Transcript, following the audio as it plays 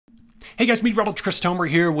Hey guys, Meteorologist Chris Tomer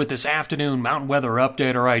here with this afternoon mountain weather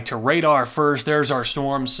update. All right, to radar first, there's our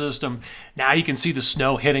storm system. Now you can see the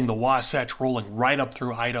snow hitting the Wasatch, rolling right up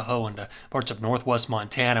through Idaho into parts of northwest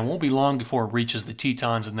Montana. It won't be long before it reaches the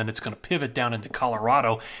Tetons, and then it's going to pivot down into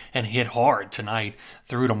Colorado and hit hard tonight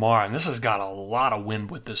through tomorrow. And this has got a lot of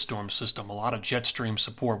wind with this storm system, a lot of jet stream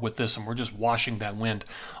support with this, and we're just washing that wind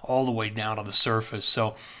all the way down to the surface.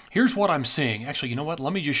 So here's what I'm seeing. Actually, you know what?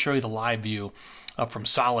 Let me just show you the live view up from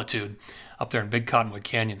Solitude up there in Big Cottonwood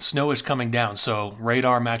Canyon. Snow is coming down, so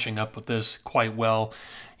radar matching up with this quite well.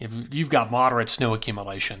 You've got moderate snow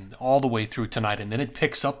accumulation all the way through tonight, and then it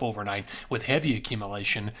picks up overnight with heavy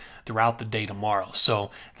accumulation throughout the day tomorrow.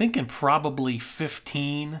 So thinking probably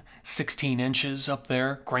 15, 16 inches up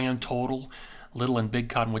there, grand total. Little and Big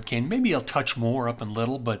Cottonwood Canyon, maybe a touch more up in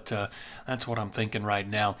Little, but that's what I'm thinking right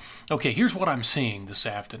now. Okay, here's what I'm seeing this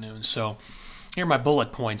afternoon. So here are my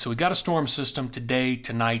bullet points. So we got a storm system today,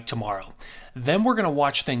 tonight, tomorrow. Then we're going to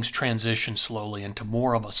watch things transition slowly into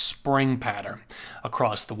more of a spring pattern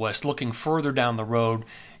across the west. Looking further down the road,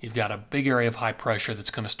 you've got a big area of high pressure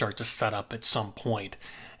that's going to start to set up at some point.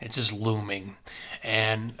 It's just looming.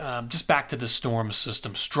 And just back to the storm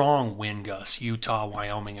system, strong wind gusts, Utah,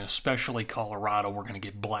 Wyoming, and especially Colorado. We're going to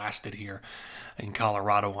get blasted here in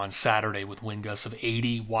Colorado on Saturday with wind gusts of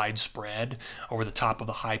 80 widespread over the top of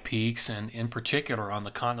the high peaks, and in particular on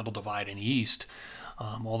the Continental Divide and east,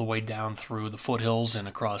 all the way down through the foothills and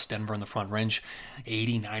across Denver and the Front Range.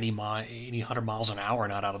 80, 90, 80, 100 miles an hour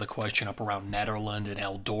not out of the question up around Nederland and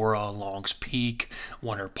Eldora, Longs Peak,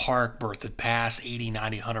 Winter Park, Berthoud Pass, 80,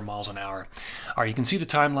 90, 100 miles an hour. All right, you can see the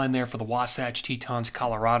timeline there for the Wasatch, Tetons,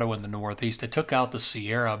 Colorado, in the northeast. I took out the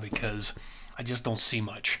Sierra because I just don't see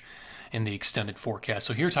much in the extended forecast.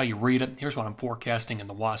 So here's how you read it. Here's what I'm forecasting in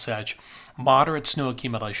the Wasatch. Moderate snow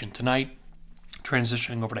accumulation tonight,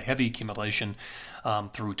 transitioning over to heavy accumulation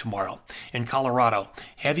through tomorrow. In Colorado,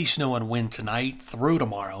 heavy snow and wind tonight through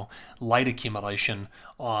tomorrow, light accumulation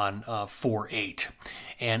on 4-8.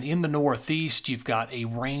 And in the northeast, you've got a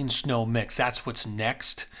rain-snow mix. That's what's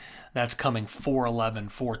next. That's coming 4-11,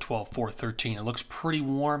 4-12, 4-13. It looks pretty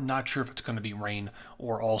warm. Not sure if it's going to be rain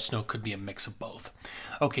or all snow. Could be a mix of both.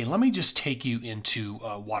 Okay, let me just take you into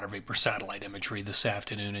water vapor satellite imagery this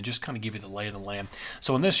afternoon and just kind of give you the lay of the land.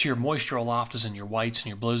 So in this, your moisture aloft is in your whites and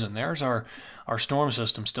your blues, and there's our storm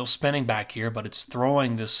system still spinning back here, but it's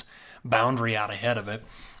throwing this boundary out ahead of it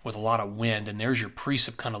with a lot of wind, and there's your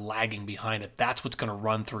precip kind of lagging behind it. That's what's going to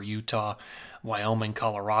run through Utah, Wyoming,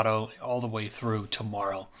 Colorado, all the way through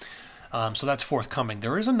tomorrow. So that's forthcoming.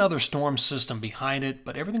 There is another storm system behind it,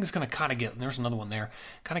 but everything's going to kind of get, and there's another one there,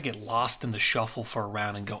 kind of get lost in the shuffle for a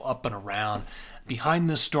round and go up and around. Behind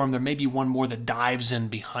this storm, there may be one more that dives in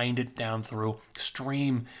behind it down through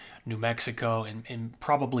Stream, New Mexico, and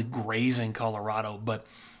probably grazing Colorado, but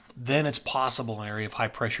then it's possible an area of high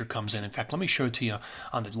pressure comes in. In fact, let me show it to you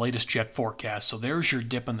on the latest jet forecast. So there's your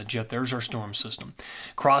dip in the jet. There's our storm system.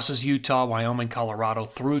 Crosses Utah, Wyoming, Colorado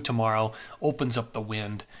through tomorrow, opens up the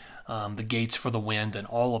wind, the gates for the wind, and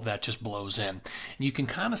all of that just blows in. And you can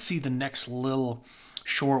kind of see the next little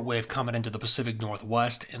short wave coming into the Pacific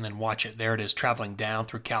Northwest, and then watch it. There it is, traveling down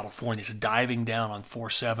through California. It's diving down on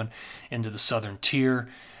 4-7 into the southern tier.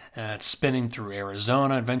 It's spinning through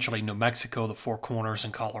Arizona, eventually New Mexico, the Four Corners,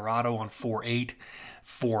 and Colorado on 4-8,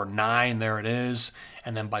 4-9, there it is.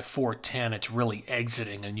 And then by 4-10, it's really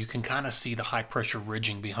exiting, and you can kind of see the high-pressure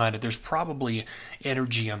ridging behind it. There's probably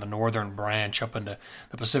energy on the northern branch up into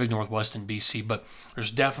the Pacific Northwest and BC, but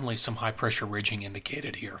there's definitely some high-pressure ridging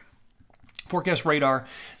indicated here. Forecast radar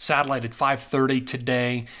satellite at 5:30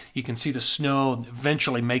 today. You can see the snow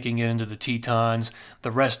eventually making it into the Tetons,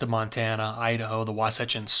 the rest of Montana, Idaho, the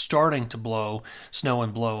Wasatch, and starting to blow snow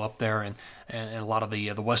and blow up there, and a lot of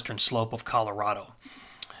the western slope of Colorado.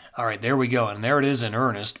 All right, there we go, and there it is in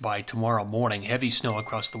earnest by tomorrow morning. Heavy snow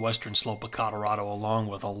across the western slope of Colorado, along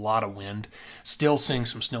with a lot of wind. Still seeing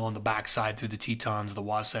some snow on the backside through the Tetons, the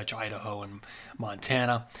Wasatch, Idaho, and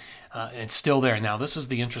Montana. And it's still there. Now, this is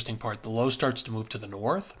the interesting part. The low starts to move to the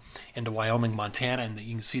north into Wyoming, Montana, and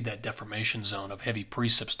you can see that deformation zone of heavy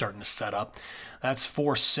precip starting to set up. That's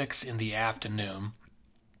 4-6 in the afternoon.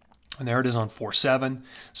 And there it is on 4-7,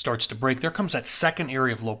 starts to break. There comes that second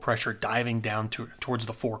area of low pressure diving down towards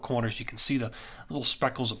the Four Corners. You can see the little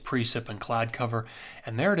speckles of precip and cloud cover.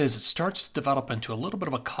 And there it is. It starts to develop into a little bit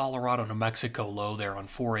of a Colorado, New Mexico low there on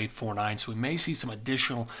 4-8, 4-9. So we may see some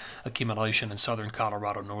additional accumulation in southern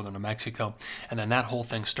Colorado, northern New Mexico. And then that whole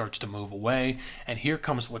thing starts to move away. And here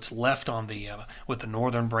comes what's left on the with the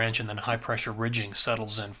northern branch, and then high pressure ridging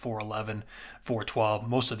settles in 4-11, 4-12.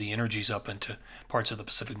 Most of the energy's up into parts of the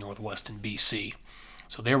Pacific Northwest and BC.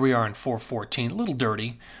 So there we are in 414, a little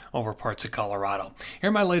dirty over parts of Colorado. Here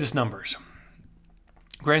are my latest numbers.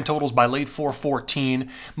 Grand totals by late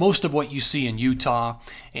 414, most of what you see in Utah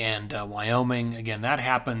and Wyoming. Again, that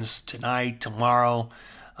happens tonight, tomorrow.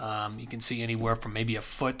 You can see anywhere from maybe a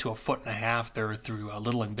foot to a foot and a half there through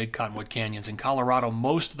Little and Big Cottonwood Canyons. In Colorado,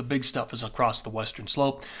 most of the big stuff is across the western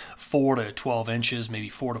slope, 4 to 12 inches, maybe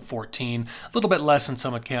 4 to 14, a little bit less in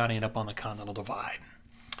Summit County and up on the Continental Divide.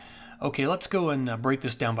 Okay, let's go and break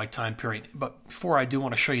this down by time period. But before I do,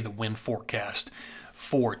 want to show you the wind forecast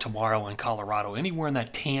for tomorrow in Colorado. Anywhere in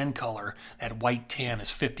that tan color, that white tan is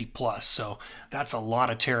 50 plus. So that's a lot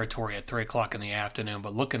of territory at 3 o'clock in the afternoon.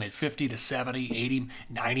 But looking at 50 to 70, 80,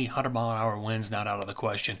 90, 100 mile an hour winds, not out of the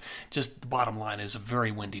question. Just the bottom line is a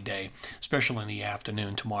very windy day, especially in the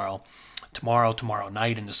afternoon tomorrow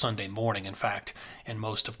night into Sunday morning, in fact, in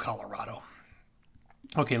most of Colorado.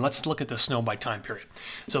 Okay, let's look at the snow by time period.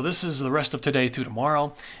 So this is the rest of today through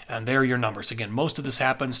tomorrow, and there are your numbers. Again, most of this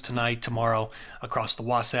happens tonight, tomorrow, across the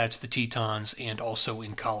Wasatch, the Tetons, and also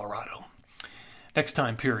in Colorado. Next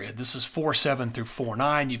time period, this is 4-7 through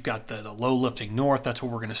 4-9. You've got the low lifting north. That's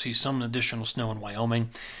where we're going to see some additional snow in Wyoming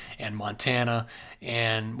and Montana.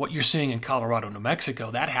 And what you're seeing in Colorado, New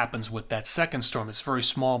Mexico, that happens with that second storm. It's very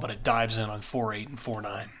small, but it dives in on 4-8 and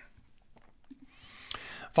 4-9.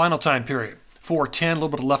 Final time period. 4-10, a little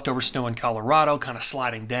bit of leftover snow in Colorado, kind of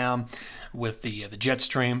sliding down with the jet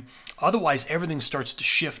stream. Otherwise, everything starts to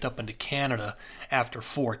shift up into Canada after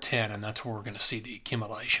 4-10, and that's where we're going to see the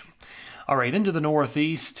accumulation. All right, into the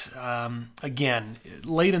northeast. Again,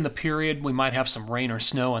 late in the period, we might have some rain or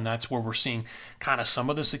snow, and that's where we're seeing kind of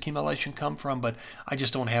some of this accumulation come from, but I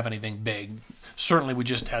just don't have anything big. Certainly, we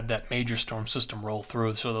just had that major storm system roll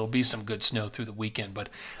through, so there'll be some good snow through the weekend, but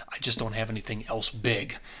I just don't have anything else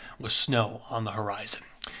big with snow on the horizon.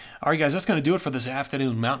 All right, guys, that's going to do it for this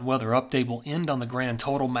afternoon mountain weather update. We'll end on the grand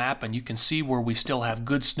total map, and you can see where we still have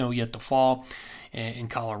good snow yet to fall in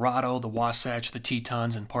Colorado, the Wasatch, the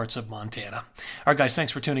Tetons, and parts of Montana. All right, guys,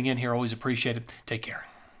 thanks for tuning in here. Always appreciate it. Take care.